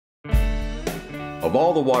Of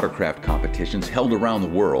all the watercraft competitions held around the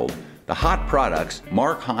world, the Hot Products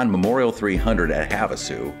Hahn Memorial 300 at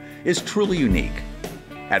Havasu is truly unique.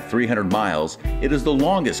 At 300 miles, it is the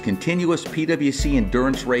longest continuous PWC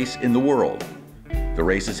endurance race in the world. The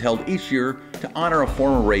race is held each year to honor a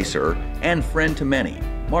former racer and friend to many,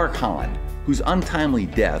 Hahn, whose untimely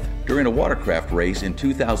death during a watercraft race in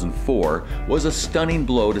 2004 was a stunning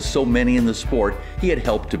blow to so many in the sport he had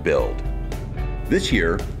helped to build. This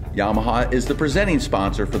year, Yamaha is the presenting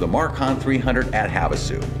sponsor for the Hahn 300 at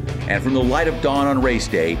Havasu. And from the light of dawn on race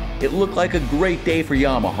day, it looked like a great day for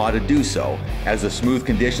Yamaha to do so, as the smooth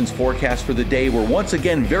conditions forecast for the day were once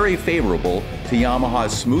again very favorable to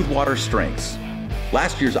Yamaha's smooth water strengths.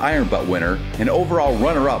 Last year's Iron Butt winner and overall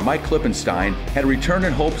runner-up Mike Klippenstein had returned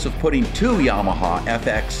in hopes of putting two Yamaha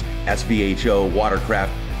FX SVHO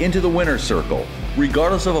watercraft into the winner's circle,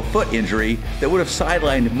 regardless of a foot injury that would have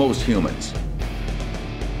sidelined most humans.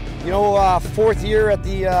 You know, fourth year at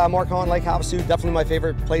the Hahn Lake Havasu, definitely my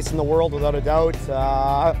favorite place in the world, without a doubt.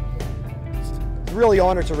 Really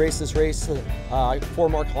honored to race this race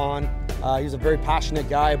for Hahn. He's a very passionate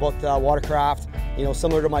guy about watercraft, you know,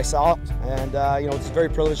 similar to myself. And, you know, it's very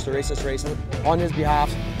privileged to race this race on his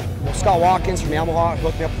behalf. You know, Scott Watkins from Yamaha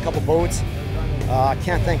hooked me up a couple boats. I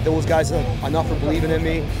can't thank those guys enough for believing in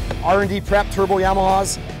me. R&D Prep Turbo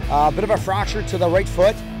Yamahas. Bit of a fracture to the right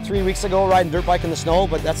foot 3 weeks ago riding dirt bike in the snow,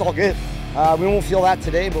 but that's all good. We won't feel that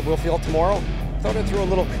today, but we'll feel it tomorrow. Thought I'd throw a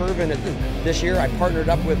little curve in it this year. I partnered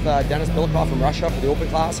up with Dennis Bilikoff from Russia for the Open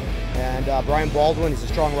class, and Brian Baldwin, he's a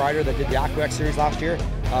strong rider that did the AquaX series last year.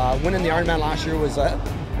 Winning the Ironman last year was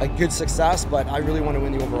a good success, but I really want to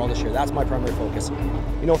win the overall this year. That's my primary focus.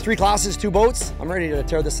 You know, 3 classes, 2 boats. I'm ready to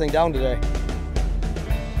tear this thing down today.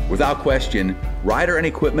 Without question, rider and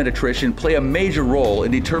equipment attrition play a major role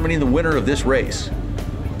in determining the winner of this race.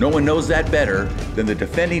 No one knows that better than the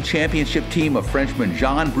defending championship team of Frenchmen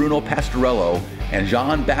Jean Bruno Pastorello and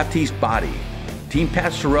Jean-Baptiste Botti. Team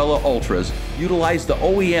Pastorello Ultras utilized the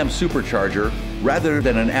OEM supercharger rather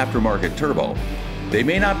than an aftermarket turbo. They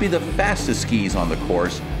may not be the fastest skis on the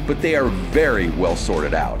course, but they are very well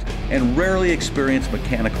sorted out and rarely experience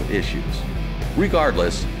mechanical issues.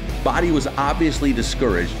 Regardless, Botti was obviously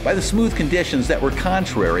discouraged by the smooth conditions that were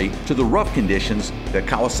contrary to the rough conditions that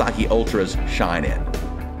Kawasaki Ultras shine in.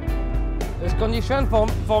 This condition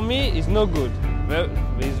for me is no good.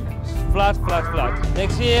 It's flat, flat, flat.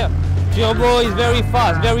 Next year, turbo is very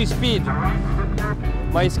fast, very speed.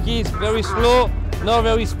 My ski is very slow, not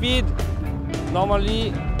very speed.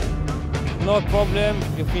 Normally, no problem,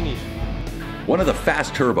 you finish. One of the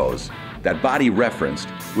fast turbos that Botti referenced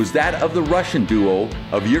was that of the Russian duo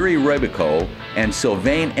of Yuri Rebiko and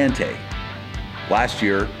Sylvain Ente. Last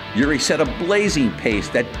year, Yuri set a blazing pace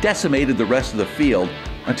that decimated the rest of the field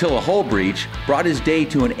until a hull breach brought his day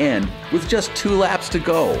to an end with just 2 laps to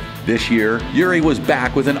go. This year, Yuri was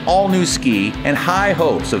back with an all-new ski and high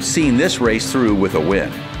hopes of seeing this race through with a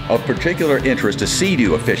win. Of particular interest to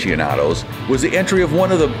Sea-Doo aficionados was the entry of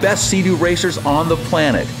one of the best Sea-Doo racers on the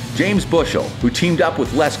planet, James Bushell, who teamed up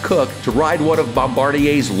with Les Cook to ride one of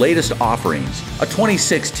Bombardier's latest offerings, a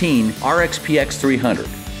 2016 RXPX 300.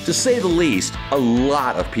 To say the least, a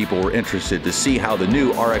lot of people were interested to see how the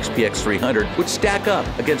new RXPX 300 would stack up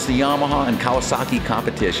against the Yamaha and Kawasaki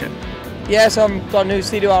competition. Yes, I've got a new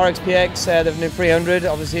Sea-Doo RXPX, the new 300.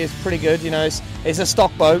 Obviously, it's pretty good. You know, it's a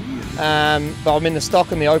stock boat, but I'm in the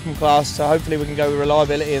stock and the open class, so hopefully we can go with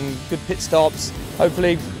reliability and good pit stops.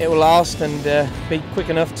 Hopefully it will last and be quick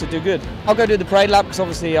enough to do good. I'll go do the parade lap because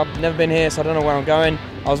obviously I've never been here, so I don't know where I'm going.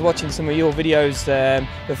 I was watching some of your videos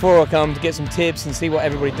before I come to get some tips and see what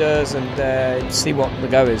everybody does and see what the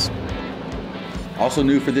go is. Also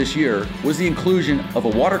new for this year was the inclusion of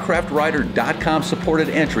a watercraftrider.com supported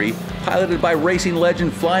entry piloted by racing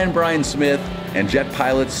legend Flying Brian Smith and jet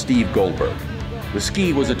pilot Steve Goldberg. The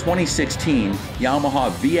ski was a 2016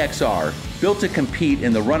 Yamaha VXR built to compete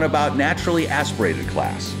in the runabout naturally aspirated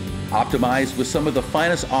class, optimized with some of the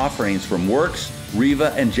finest offerings from Works,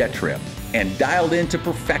 Riva, and Jet Trim, and dialed into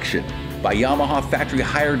perfection by Yamaha factory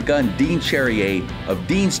hired gun Dean Charrier of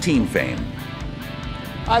Dean's Team fame.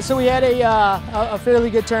 So we had a fairly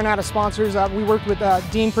good turnout of sponsors. We worked with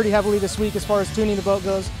Dean pretty heavily this week as far as tuning the boat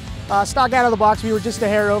goes. Stock out of the box, we were just a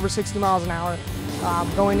hair over 60 miles an hour.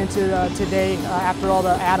 Going into today, after all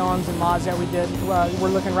the add-ons and mods that we did, we're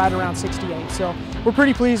looking right around 68. So we're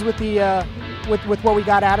pretty pleased with the with what we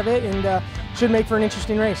got out of it, and should make for an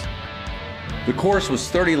interesting race. The course was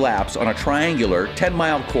 30 laps on a triangular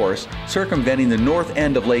 10-mile course circumventing the north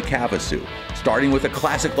end of Lake Havasu, starting with a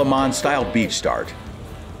classic Le Mans-style beach start.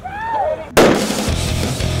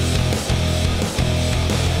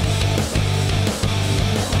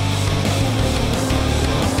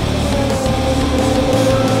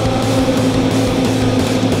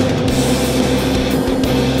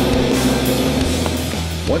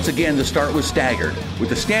 again the start was staggered, with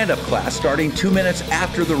the stand-up class starting 2 minutes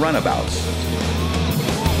after the runabouts.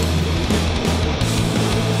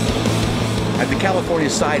 At the California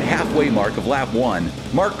side halfway mark of lap 1,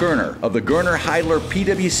 Mark Gerner of the Gerner-Heidler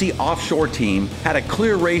PWC offshore team had a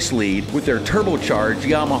clear race lead with their turbocharged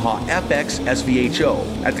Yamaha FX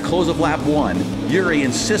SVHO. At the close of lap 1, Yuri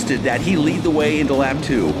insisted that he lead the way into lap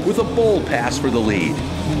 2 with a bold pass for the lead.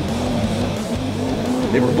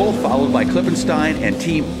 They were both followed by Klippenstein and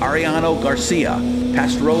team Ariano Garcia.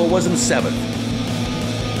 Pastorello was in 7th.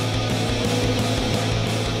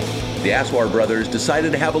 The Aswar brothers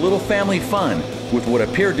decided to have a little family fun with what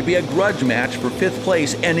appeared to be a grudge match for 5th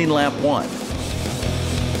place ending lap 1.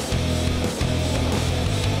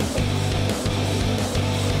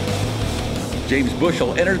 James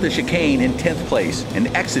Bushell entered the chicane in 10th place and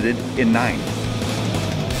exited in 9th.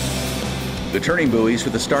 The turning buoys for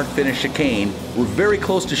the start-finish chicane were very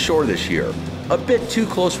close to shore this year, a bit too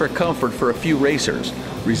close for comfort for a few racers,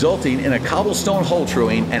 resulting in a cobblestone hull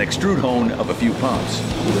truing and extrude hone of a few pumps.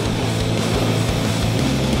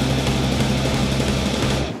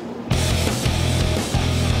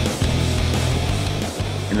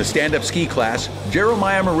 In the stand-up ski class,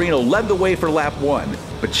 Jeremiah Marino led the way for lap 1,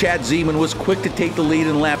 but Chad Zeman was quick to take the lead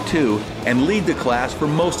in lap 2 and lead the class for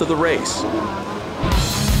most of the race.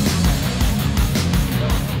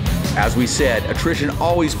 As we said, attrition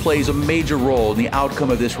always plays a major role in the outcome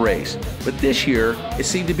of this race, but this year it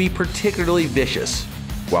seemed to be particularly vicious.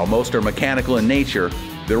 While most are mechanical in nature,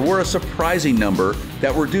 there were a surprising number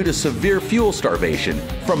that were due to severe fuel starvation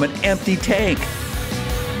from an empty tank.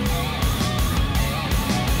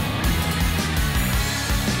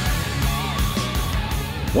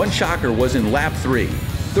 One shocker was in lap 3,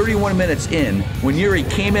 31 minutes in, when Yuri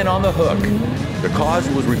came in on the hook. The cause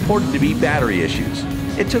was reported to be battery issues.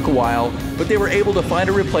 It took a while, but they were able to find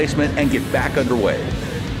a replacement and get back underway.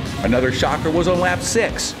 Another shocker was on lap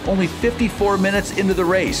 6. Only 54 minutes into the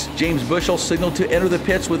race, James Bushell signaled to enter the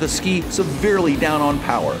pits with a ski severely down on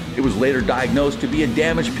power. It was later diagnosed to be a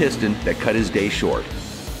damaged piston that cut his day short.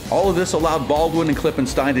 All of this allowed Baldwin and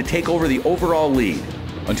Klippenstein to take over the overall lead,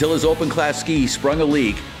 until his open class ski sprung a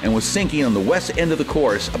leak and was sinking on the west end of the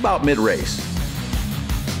course about mid-race.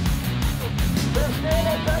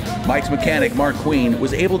 Mike's mechanic, Mark Queen,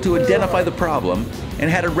 was able to identify the problem and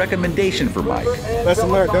had a recommendation for Mike. Lesson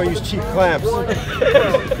learned, don't use cheap clamps.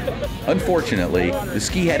 Unfortunately, the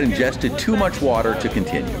ski had ingested too much water to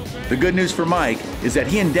continue. The good news for Mike is that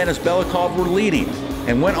he and Dennis Belikov were leading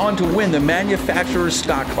and went on to win the manufacturer's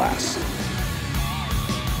stock class.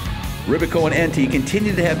 Ribico and NT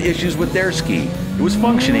continued to have issues with their ski. It was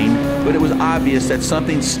functioning, but it was obvious that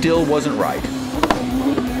something still wasn't right.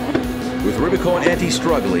 With Ribico and NT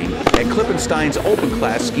struggling, and Klippenstein's open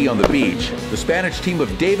class ski on the beach, the Spanish team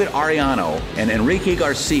of David Ariano and Enrique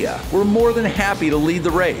Garcia were more than happy to lead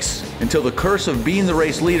the race, until the curse of being the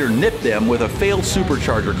race leader nipped them with a failed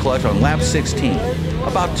supercharger clutch on lap 16,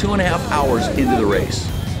 about 2.5 hours into the race.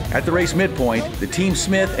 At the race midpoint, the Team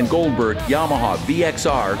Smith and Goldberg Yamaha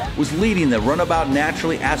VXR was leading the runabout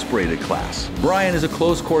naturally aspirated class. Brian is a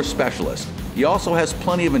closed course specialist. He also has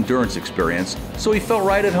plenty of endurance experience, so he felt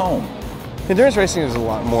right at home. Endurance racing is a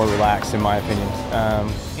lot more relaxed, in my opinion.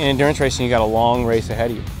 In endurance racing, you got a long race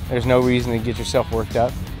ahead of you. There's no reason to get yourself worked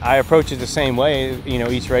up. I approach it the same way,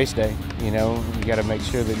 each race day. You got to make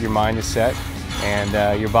sure that your mind is set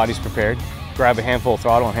and your body's prepared. Grab a handful of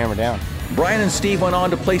throttle and hammer down. Brian and Steve went on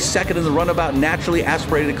to place second in the runabout naturally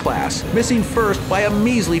aspirated class, missing first by a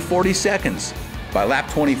measly 40 seconds. By lap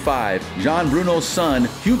 25, Jean Bruno's son,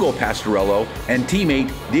 Hugo Pastorello, and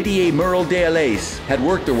teammate Didier Merle de Alais had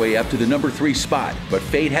worked their way up to the number 3 spot, but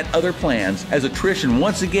fate had other plans as attrition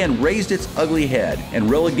once again raised its ugly head and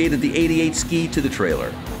relegated the 88 ski to the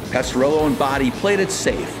trailer. Pastorello and Botti played it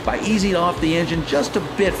safe by easing off the engine just a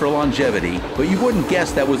bit for longevity, but you wouldn't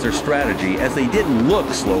guess that was their strategy, as they didn't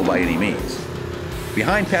look slow by any means.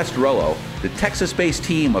 Behind Pastorello, the Texas-based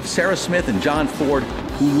team of Sarah Smith and John Ford,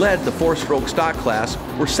 who led the 4-stroke stock class,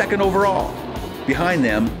 were second overall. Behind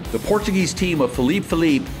them, the Portuguese team of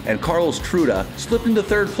Philippe and Carlos Truda slipped into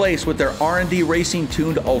 3rd place with their R&D Racing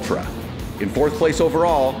tuned Ultra. In 4th place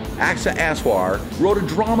overall, Axa Aswar rode a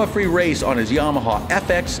drama-free race on his Yamaha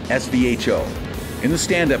FX SVHO. In the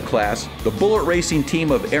stand-up class, the Bullet Racing team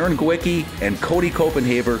of Aaron Gwicki and Cody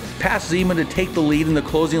Copenhaver passed Zeman to take the lead in the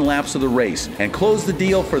closing laps of the race and close the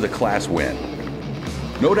deal for the class win.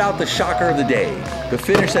 No doubt the shocker of the day, the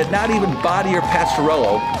finish that not even Botti or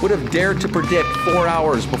Pastorello would have dared to predict 4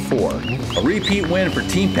 hours before. A repeat win for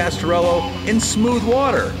Team Pastorello in smooth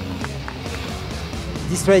water.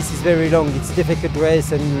 This race is very long. It's a difficult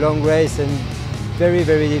race and long race, and very,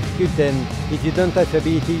 very difficult, and if you don't have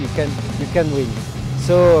ability, you can win.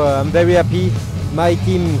 So I'm very happy. My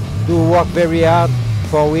team do work very hard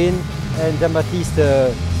for win, and Jean-Baptiste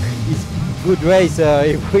is good race.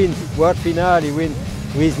 He win world final. He win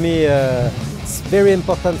with me. It's very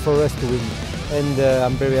important for us to win, and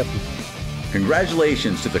I'm very happy.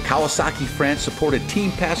 Congratulations to the Kawasaki France-supported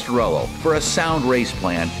Team Pastorello for a sound race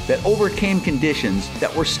plan that overcame conditions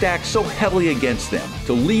that were stacked so heavily against them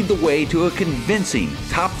to lead the way to a convincing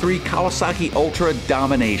top 3 Kawasaki Ultra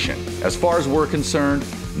domination. As far as we're concerned,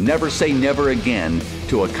 never say never again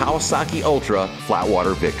to a Kawasaki Ultra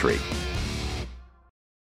flatwater victory.